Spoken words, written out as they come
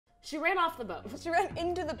She ran off the boat. She ran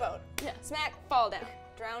into the boat. Yeah. Smack, fall down.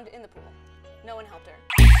 Drowned in the pool. No one helped her.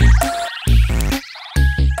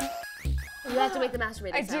 You have to make the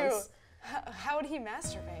masturbating sounds. I do. How would he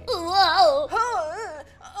masturbate? Whoa!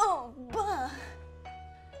 Oh, bah.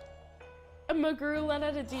 Meguru let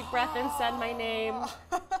out a deep breath and said my name.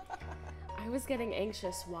 I was getting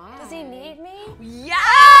anxious. Why? Does he need me? Yes!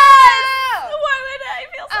 Why would I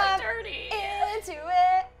feel so dirty? Into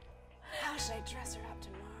it. How should I dress her up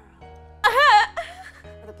tomorrow?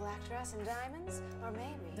 With a black dress and diamonds? Or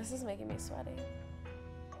maybe... This is making me sweaty.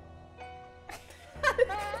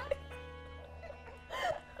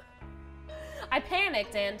 I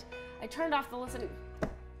panicked and I turned off the listening.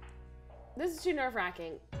 This is too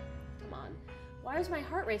nerve-wracking. Come on. Why is my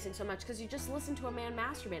heart racing so much? Because you just listened to a man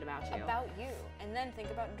masturbate about you. About you. And then think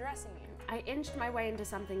about dressing you. I inched my way into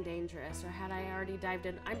something dangerous, or had I already dived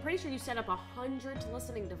in? I'm pretty sure you set up 100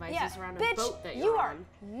 listening devices around a boat that you're on.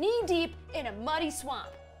 You are knee-deep in a muddy swamp.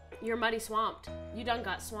 You're muddy swamped. You done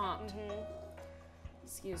got swamped.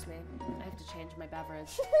 Excuse me. I have to change my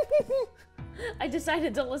beverage. I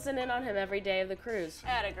decided to listen in on him every day of the cruise.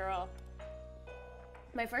 Atta girl.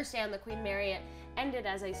 My first day on the Queen Marriott ended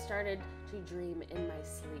as I started to dream in my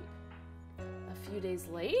sleep. A few days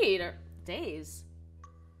later, days?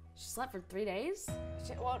 She slept for 3 days?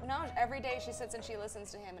 Well, no, every day she sits and she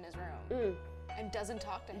listens to him in his room. And doesn't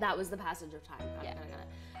talk to him. That was the passage of time. Yeah. Got it.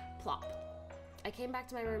 Plop. I came back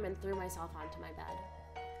to my room and threw myself onto my bed.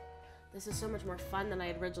 This is so much more fun than I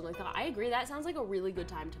had originally thought. I agree, that sounds like a really good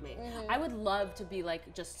time to me. I would love to be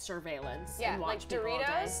like just surveillance and watch like people all day.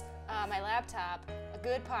 Doritos, my laptop, a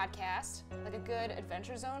good podcast, like a good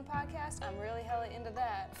Adventure Zone podcast. I'm really hella into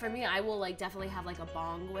that. For me, I will like definitely have like a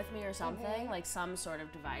bong with me or something, like some sort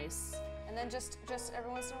of device. And then just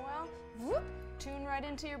every once in a while, whoop, tune right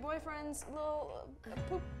into your boyfriend's little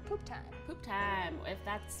poop time. Poop time, if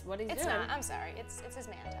that's what he's doing. It's not, I'm sorry, it's his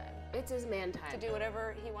man time. It's his man time. To do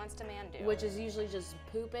whatever he wants to man do. Which is usually just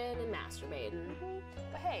pooping and masturbating.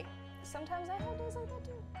 But hey, sometimes I have days like that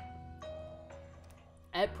too.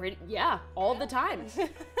 All the time.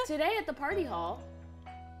 Today at the party hall,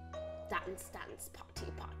 dance, dance, party,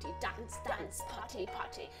 party, dance, dance, party,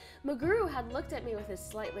 party. Meguru had looked at me with his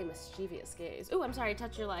slightly mischievous gaze. Ooh, I'm sorry, I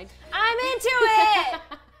touched your leg. I'm into it!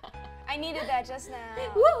 I needed that just now.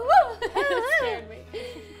 Woo, woo! It scared me.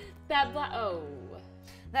 That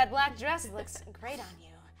black dress looks great on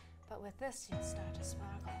you, but with this you'll start to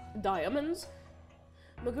sparkle. Diamonds?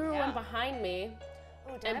 Meguru went behind me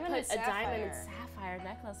and put a diamond and sapphire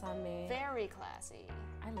necklace on me. Very classy.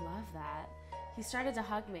 I love that. He started to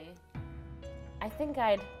hug me. I think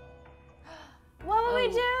I'd... What would we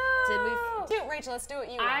do? Did we... Do it, Rachel, let's do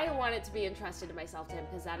it. I wanted to be entrusted to myself to him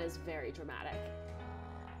because that is very dramatic.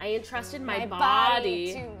 I entrusted my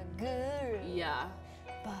body to Meguru. Yeah.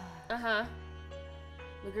 Uh-huh.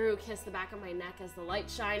 Meguru kissed the back of my neck as the light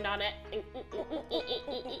shined on it.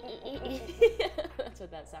 That's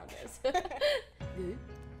what that sound is.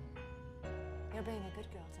 You're being a good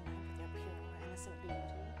girl tonight with your pure, innocent beauty.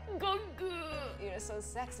 Gungu. You're so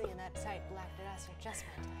sexy in that tight black dress. You're just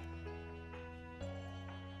my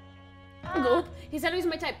type. Nope. He said he was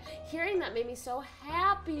my type. Hearing that made me so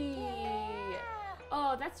happy. Yeah.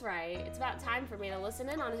 Oh, that's right. It's about time for me to listen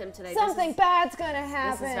in on him today. Something bad's gonna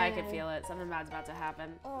happen. This is, I could feel it. Something bad's about to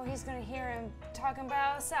happen. Oh, he's gonna hear him talking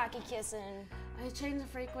about sake kissing. I changed the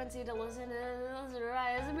frequency to listen to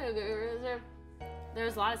Rise and Meguru.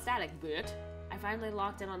 There's a lot of static, but I finally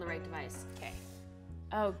locked in on the right device. Okay.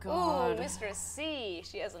 Oh God. Ooh, Mistress C.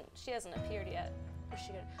 She hasn't appeared yet. Where's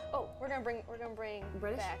she gonna? Oh, we're gonna bring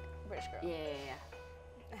British? back British girl. Yeah.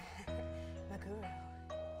 Meguru,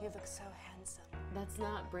 you look so handsome. That's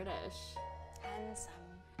not British. Handsome.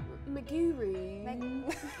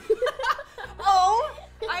 Meguru. Oh,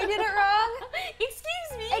 I did it wrong.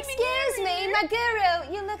 Excuse me. Excuse me,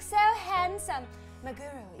 Meguru. You look so handsome.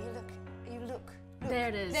 Meguru, you look. There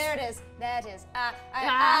it is. There it is. That is.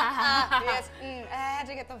 Yes. I had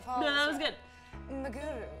to get the false. No, that was good.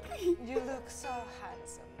 Meguru, you look so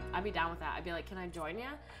handsome. I'd be down with that. I'd be like, can I join you?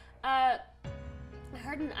 I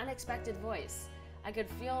heard an unexpected voice. I could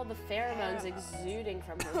feel the pheromones exuding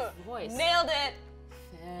from her voice. Nailed it.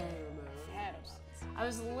 Pheromones. I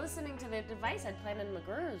was listening to the device I'd planted in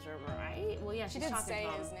Meguru's room, right? Well, yeah, she's did talking say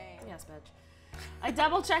to him. his name. Yes, bitch. I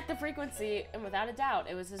double-checked the frequency, and without a doubt,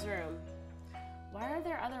 it was his room. Why are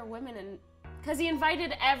there other women in... Because he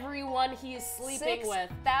invited everyone he is sleeping with.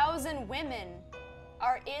 6,000 women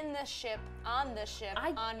are in the ship, on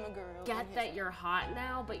Meguru. Get that you're hot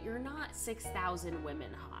now, but you're not 6,000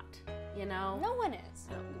 women hot, you know? No one is.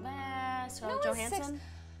 Scarlett Johansson?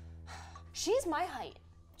 She's my height.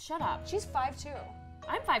 Shut up. She's 5'2".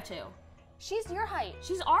 I'm 5'2". She's your height.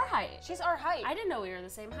 She's our height. She's our height. I didn't know we were the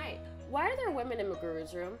same height. Why are there women in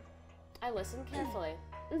Meguru's room? I listened carefully.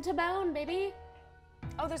 Tabone, baby.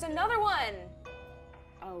 Oh, there's another one.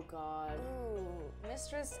 Oh, God. Ooh,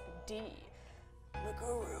 Mistress D.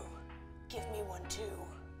 Meguru, give me one too.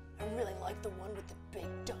 I really like the one with the big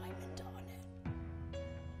diamond on it.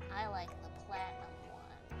 I like the platinum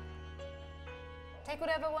one. Take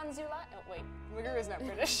whatever ones you like. Oh, wait. Meguru's not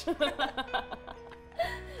British.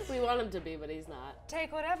 We want him to be, but he's not.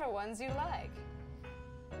 Take whatever ones you like.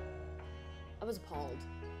 I was appalled.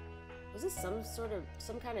 Was this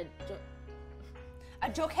some kind of A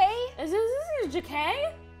joke? Is this a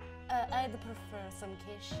jacquet? I'd prefer some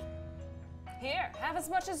quiche. Here, have as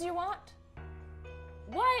much as you want.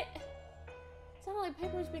 What? It's not like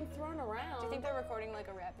paper's being thrown around. Do you think they're recording like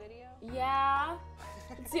a rap video? Yeah.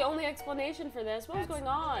 It's the only explanation for this. What was going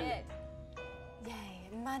on? It. Yay,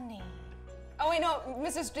 money. Oh wait, no,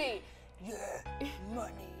 Mrs. D. Yeah,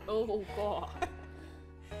 money. Oh, God.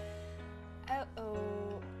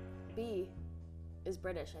 Uh-oh. B is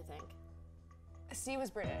British, I think. C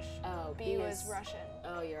was British. Oh, B was Russian.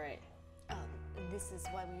 Oh, you're right. This is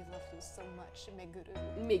why we love you so much, Meguru.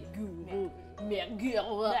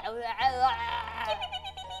 Meguru.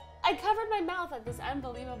 I covered my mouth at this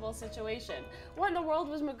unbelievable situation. What in the world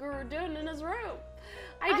was Meguru doing in his room?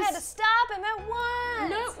 I had to stop him at once.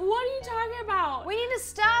 No, what are you talking about? We need to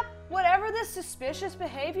stop whatever this suspicious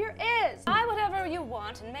behavior is. Buy whatever you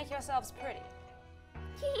want and make yourselves pretty.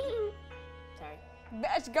 Sorry.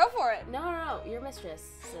 Go for it. No, your mistress.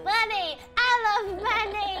 Money! I love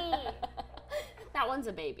money! That one's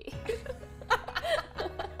a baby.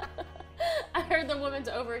 I heard the woman's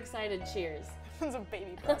overexcited cheers. That one's a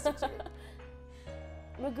baby prostitute.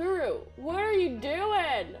 Meguru, what are you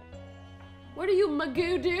doing? What are you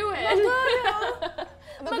Magoo doing? Magoo!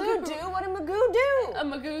 Magoo do what a Magoo do! A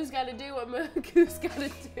Magoo's gotta do what Magoo's gotta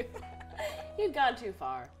do. You've gone too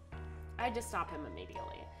far. I just stop him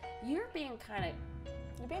immediately. You're being kind of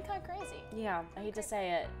crazy. Yeah, I hate to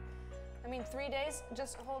say it. I mean, 3 days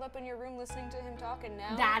just holed up in your room listening to him talk, and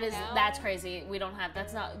now That's crazy.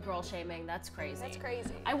 That's not girl shaming. That's crazy. That's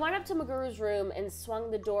crazy. I went up to Meguru's room and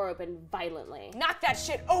swung the door open violently. Knock that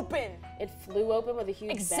shit open! It flew open with a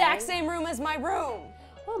huge Exact bang. same room as my room!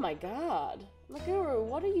 Oh my God. Meguru,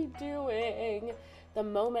 what are you doing? The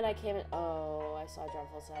moment I came in, oh, I saw a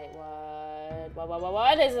dreadful sight.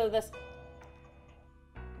 What is this?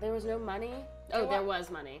 There was no money? Oh, there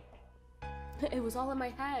was money. It was all in my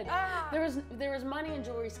head. Ah. There was money and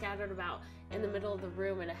jewelry scattered about in the middle of the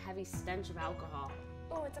room and a heavy stench of alcohol.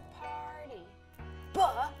 Oh, it's a party.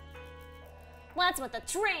 But what's with the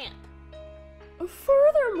tramp?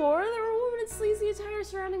 Furthermore, there were a woman in sleazy attire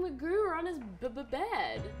surrounding Meguru on his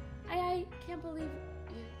bed. I can't believe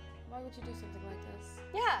you. Why would you do something like this?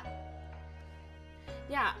 Yeah.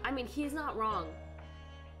 Yeah, I mean, he's not wrong.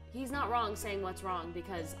 He's not wrong saying what's wrong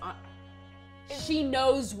because she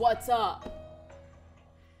knows what's up.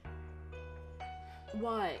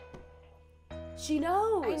 What? She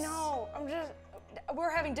knows. I know. We're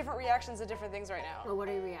having different reactions to different things right now. Well, what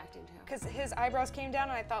are you reacting to? Because his eyebrows came down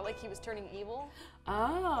and I thought like he was turning evil.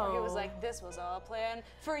 Oh. He was like, this was all planned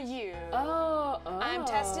for you. Oh. I'm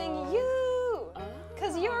testing you.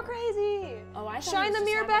 Because you're crazy. Oh, I thought Shine the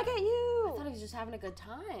mirror back at you. I thought he was just having a good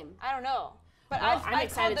time. I don't know. But Well,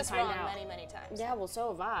 I've called this wrong many, many times. Yeah, well,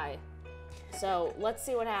 so have I. So, let's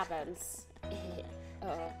see what happens.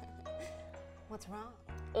 What's wrong?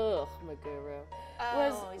 Ugh, Meguru.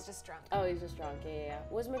 Oh, he's just drunk. Oh, he's just drunk, yeah.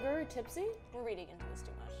 Was Meguru tipsy? We're reading into this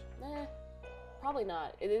too much. Probably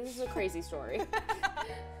not. This is a crazy story.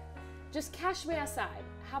 Just cash me outside.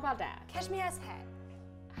 How about that? Catch me as head.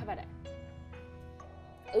 How about that?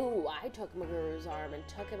 Ooh, I took Meguru's arm and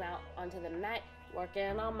took him out onto the night,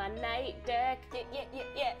 working on my night deck.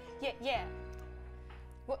 Yeah.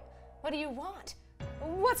 What do you want?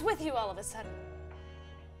 What's with you all of a sudden?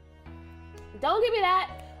 Don't give me that.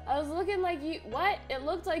 I was looking like you. What? It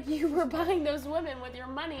looked like you were buying those women with your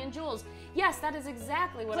money and jewels. Yes, that is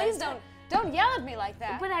exactly what I said. Please don't yell at me like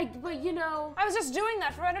that. But you know. I was just doing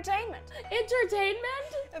that for entertainment.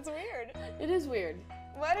 Entertainment? That's weird. It is weird.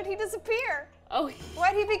 Why did he disappear? Oh.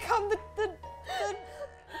 Why did he become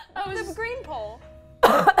the green pole?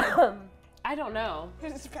 I don't know. He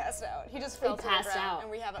just passed out. He just fell to the ground,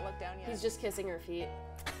 and we haven't looked down yet. He's just kissing her feet.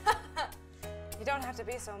 You don't have to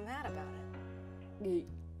be so mad about it.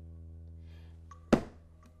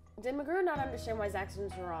 Did Meguru not understand why his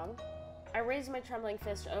actions were wrong? I raised my trembling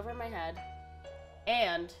fist over my head,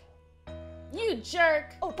 and you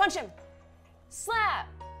jerk! Oh, punch him! Slap!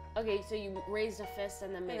 Okay, so you raised a fist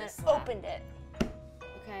and then made a and then slap. opened it.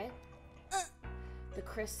 Okay. The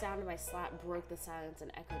crisp sound of my slap broke the silence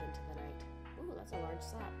and echoed into the night. Ooh, that's a large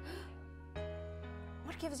slap.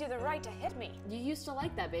 What gives you the right to hit me? You used to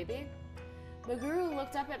like that, baby. Meguru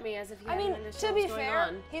looked up at me as if he I hadn't mean, understood to what be was going fair,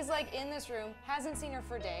 on. he's like in this room, hasn't seen her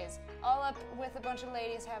for days, all up with a bunch of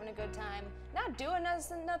ladies having a good time, not doing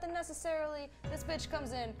nothing necessarily. This bitch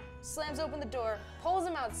comes in, slams open the door, pulls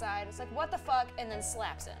him outside, it's like, what the fuck, and then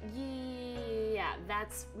slaps him. Yeah,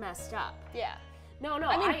 that's messed up. Yeah. No,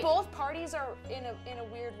 I mean, both parties are in a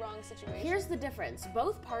weird, wrong situation. Here's the difference.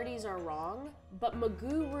 Both parties are wrong, but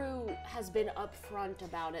Meguru has been upfront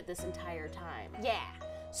about it this entire time. Yeah.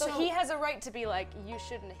 So he has a right to be like, you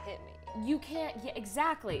shouldn't hit me. You can't, yeah,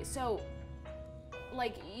 exactly. So,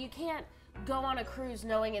 like, you can't go on a cruise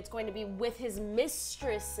knowing it's going to be with his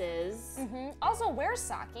mistresses. Also, where's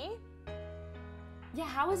Saki? Yeah,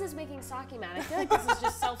 how is this making Saki mad? I feel like this is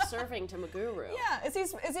just self-serving to Meguru. Yeah, is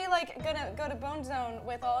he like gonna go to Bone Zone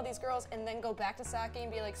with all these girls and then go back to Saki and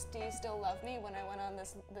be like, do you still love me when I went on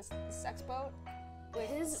this sex boat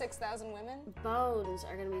with 6,000 women? Bones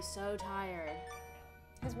are gonna be so tired.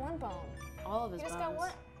 His one bone. All of his bones. bones. He just got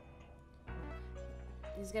one.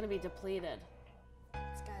 He's gonna be depleted.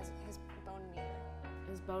 This guy's his bone meter.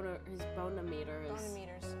 His bonometer is.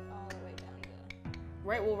 Bonometers all the way down to.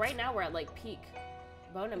 Right. Well, right now we're at like peak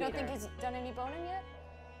bonometer. You don't think he's done any boning yet?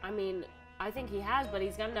 I mean, I think he has, but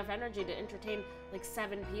he's got enough energy to entertain like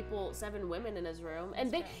 7 women in his room.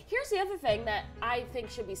 And here's the other thing that I think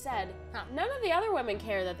should be said. None of the other women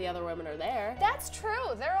care that the other women are there. That's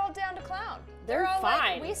true. They're all down to clown. They're all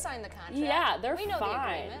fine. Like, we signed the contract. Yeah, they're we know fine.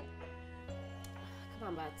 the agreement. Come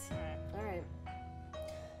on, butts. All right.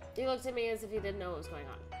 He looked at me as if he didn't know what was going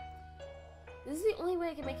on. This is the only way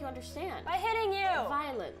I can make you understand. By hitting you.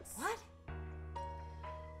 Violence. What?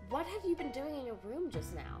 What have you been doing in your room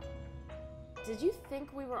just now? Did you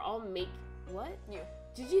think we were all what? You.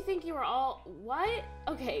 Did you think you were all, what?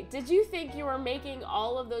 Okay, did you think you were making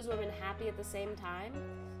all of those women happy at the same time?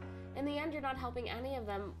 In the end, you're not helping any of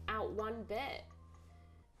them out one bit.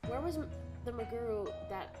 Where was the Meguru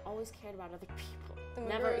that always cared about other people? He's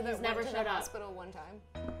never showed up. To the hospital one time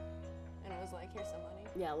and was like, here's some money.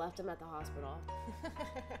 Yeah, left him at the hospital.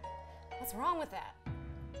 What's wrong with that?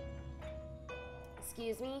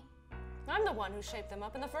 Excuse me? I'm the one who shaped them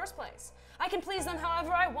up in the first place. I can please them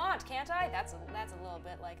however I want, can't I? That's a little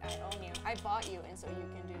bit like I own you. I bought you, and so you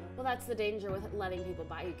can do. Well, that's the danger with letting people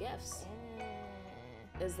buy you gifts.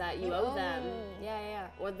 Yeah. Is that you owe them? Yeah.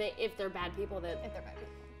 Or if they're bad people, then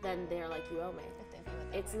they're like, you owe me.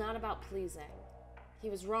 It's not about pleasing. He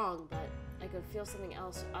was wrong, but I could feel something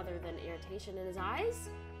else other than irritation in his eyes.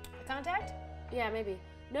 The contact? Yeah, maybe.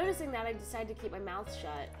 Noticing that, I decided to keep my mouth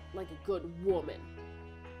shut like a good woman.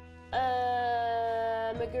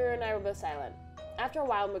 Meguru and I were both silent. After a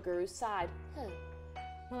while, Meguru sighed.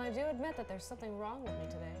 Well, I do admit that there's something wrong with me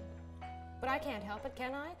today. But I can't help it,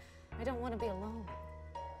 can I? I don't want to be alone.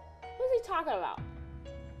 What's he talking about?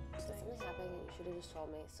 Something happened, you should have just told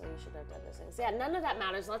me, so you should have done those things. Yeah, none of that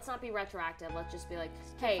matters. Let's not be retroactive. Let's just be like,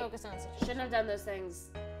 hey, focus on the situation. Shouldn't have done those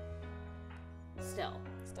things still.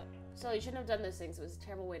 So you shouldn't have done those things. It was a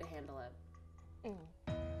terrible way to handle it.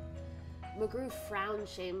 Meguru frowned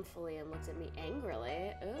shamefully and looked at me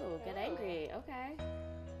angrily. Ooh, get angry. Okay.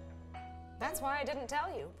 That's why I didn't tell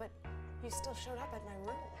you, but you still showed up at my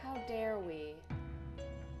room. How dare we?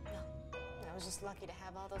 No, I was just lucky to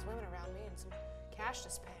have all those women around me and some cash to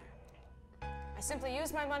spare. I simply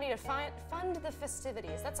used my money to fund the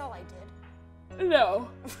festivities. That's all I did. No.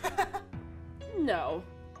 No.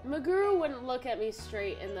 Meguru wouldn't look at me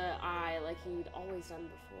straight in the eye like he'd always done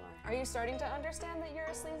before. Are you starting to understand that you're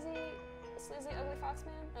a sleazy, ugly fox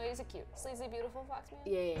man? Oh, he's a cute, sleazy, beautiful fox man?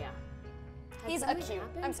 Yeah. He's a cute.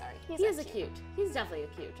 I'm sorry. He is a cute. He's definitely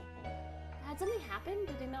a cute. Had something happened?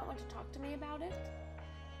 Did he not want to talk to me about it?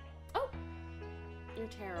 Oh. You're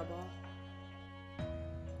terrible.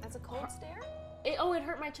 That's a cold stare? It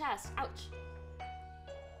hurt my chest. Ouch.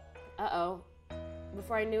 Uh-oh.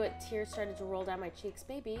 Before I knew it, tears started to roll down my cheeks.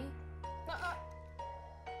 Baby.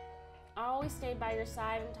 I always stayed by your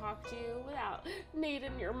side and talked to you without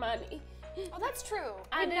needing your money. Oh, that's true.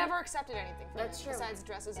 I never accepted anything from him besides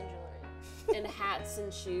dresses and jewelry. And hats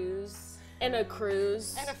and shoes. And a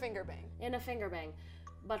cruise. And a finger bang.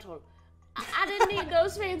 Butthole. I didn't need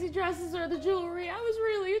those fancy dresses or the jewelry. I was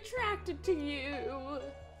really attracted to you.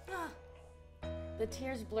 The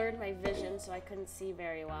tears blurred my vision so I couldn't see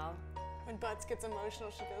very well. When Butts gets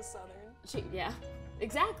emotional, she goes southern. Yeah,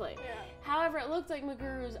 exactly. Yeah. However, it looked like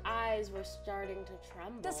Meguru's eyes were starting to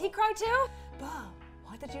tremble. Does he cry too? Bo,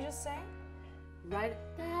 what did you just say? Right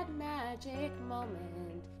at that magic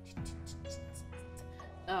moment.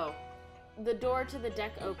 Oh, The door to the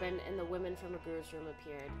deck opened and the women from Maguru's room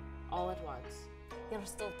appeared, all at once. You're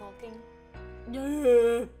still talking?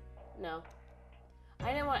 No.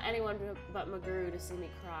 I didn't want anyone but Meguru to see me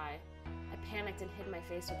cry. I panicked and hid my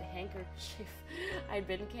face with the handkerchief I'd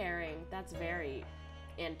been carrying. That's very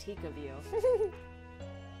antique of you.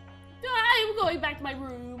 I'm going back to my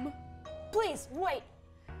room. Please, wait.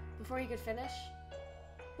 Before he could finish.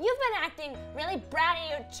 You've been acting really bratty,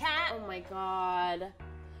 you chat. Oh my god.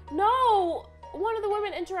 No! One of the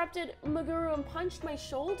women interrupted Meguru and punched my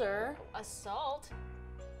shoulder. Assault?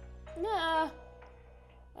 Nah.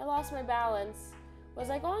 I lost my balance. Was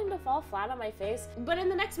I going to fall flat on my face? But in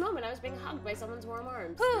the next moment, I was being hugged by someone's warm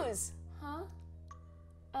arms. Whose? Huh?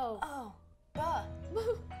 Oh. Oh, duh.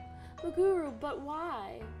 Meguru, but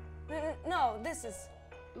why? No, this is...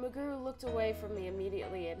 Meguru looked away from me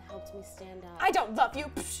immediately and helped me stand up. I don't love you.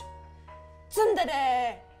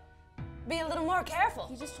 Tsundere. Be a little more careful.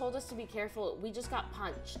 He just told us to be careful. We just got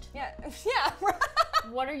punched. Yeah.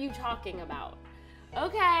 What are you talking about?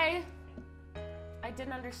 Okay. I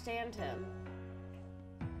didn't understand him.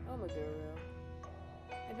 Oh, Meguru.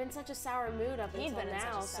 I'd been in such a sour mood up until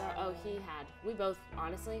now, he had. We both,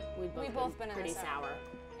 honestly, we've both been pretty sour.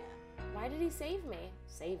 Yeah. Why did he save me?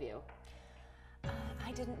 Save you?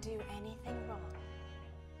 I didn't do anything wrong.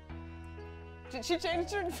 Did she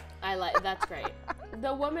change her? That's great.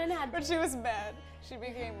 The woman had... But she was mad. She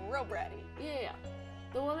became real bratty. Yeah.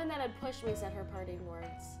 The woman that had pushed me said her parting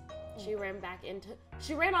words. She ran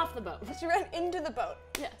off the boat. She ran into the boat.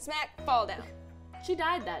 Yeah. Smack, fall down. She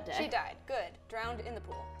died that day. She died. Good. Drowned in the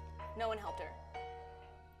pool. No one helped her.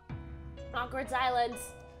 Awkward silence.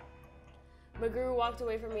 Meguru walked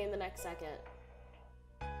away from me in the next second.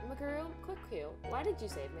 Meguru, quick cue. Why did you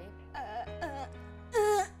save me?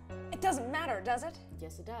 It doesn't matter, does it?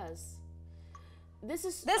 Yes, it does. This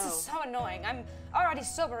is so annoying. I'm already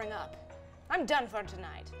sobering up. I'm done for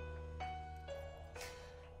tonight.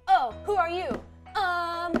 Oh, who are you?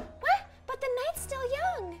 What? But the night's still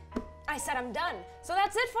young. I said I'm done, so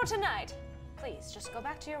that's it for tonight. Please, just go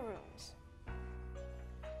back to your rooms.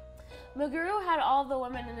 Meguru had all the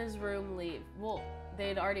women in his room leave. Well,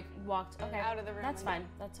 they'd already walked out of the room. That's fine.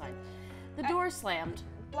 That's fine. The door slammed.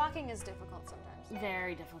 Blocking is difficult sometimes.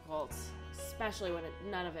 Very difficult, especially when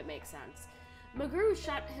none of it makes sense. Meguru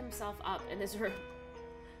shut himself up in his room.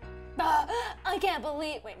 I can't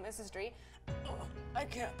believe... Wait, Mrs. Dree. I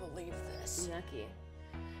can't believe this. Yucky.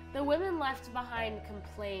 The women left behind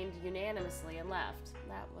complained unanimously and left.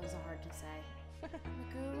 That was hard to say.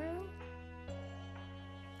 Meguru?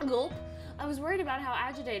 Gulp. I was worried about how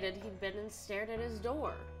agitated he'd been and stared at his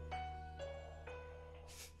door.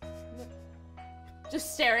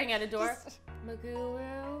 Just staring at a door.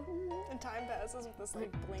 Meguru. And time passes with this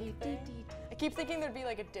like blink thing. I keep thinking there'd be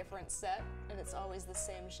like a different set, and it's always the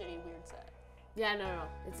same shitty weird set. Yeah, no,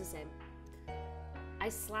 it's the same. I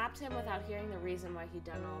slapped him without hearing the reason why he'd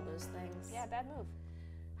done all those things. Yeah, bad move.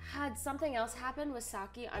 Had something else happened with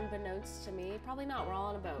Saki unbeknownst to me? Probably not, we're all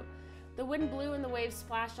on a boat. The wind blew and the waves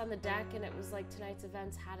splashed on the deck, and it was like tonight's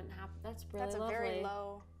events hadn't happened. That's really lovely. That's a very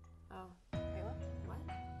low... Oh. Wait, what? What?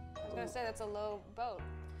 I was gonna say that's a low boat.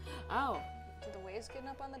 Oh. Did the waves getting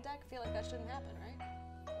up on the deck? I feel like that shouldn't happen, right?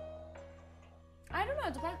 I don't know,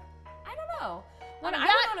 it depends. I don't know. When I'm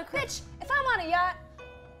on a bitch, if I'm on a yacht,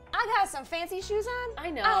 I got some fancy shoes on.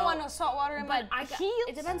 I know. I don't want no salt water in my heels.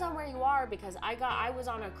 It depends on where you are, because I was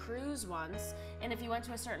on a cruise once, and if you went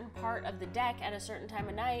to a certain part of the deck at a certain time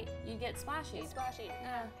of night, you get splashy. It's splashy.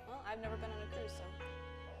 Yeah. Well, I've never been on a cruise, so.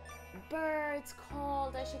 Brr, it's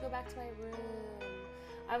cold. I should go back to my room.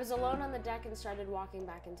 I was alone on the deck and started walking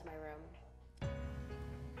back into my room.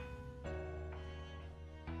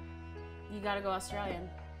 You gotta go Australian.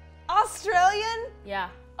 Australian? Yeah.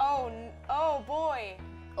 Oh boy.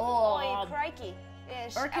 Oh. Boy, crikey.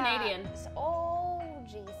 Ish. Or Canadian. Oh,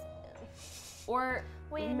 jeez. Or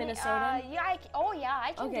Minnesotan. I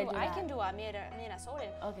can okay, do I can do a Minnesotan.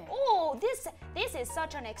 Okay. Oh, this is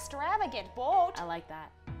such an extravagant boat. I like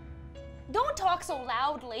that. Don't talk so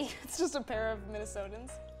loudly. It's just a pair of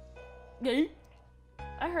Minnesotans.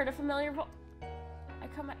 I heard a familiar voice.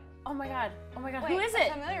 Oh my god. Wait, who is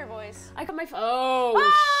it? A familiar voice. I got my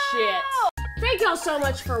shit. Thank y'all so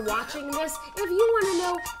much for watching this. If you want to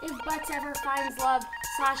know if Butts ever finds love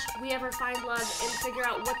 / we ever find love and figure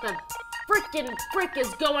out what the frickin' frick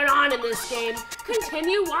is going on in this game,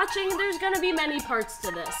 continue watching. There's gonna be many parts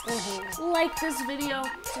to this. Like this video,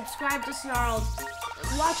 subscribe to Snarled,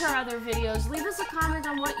 watch our other videos, leave us a comment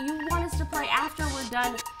on what you want us to play after we're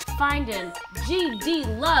done finding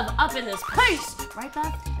GD love up in this place. Right,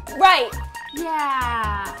 Beth? Right.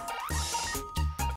 Yeah.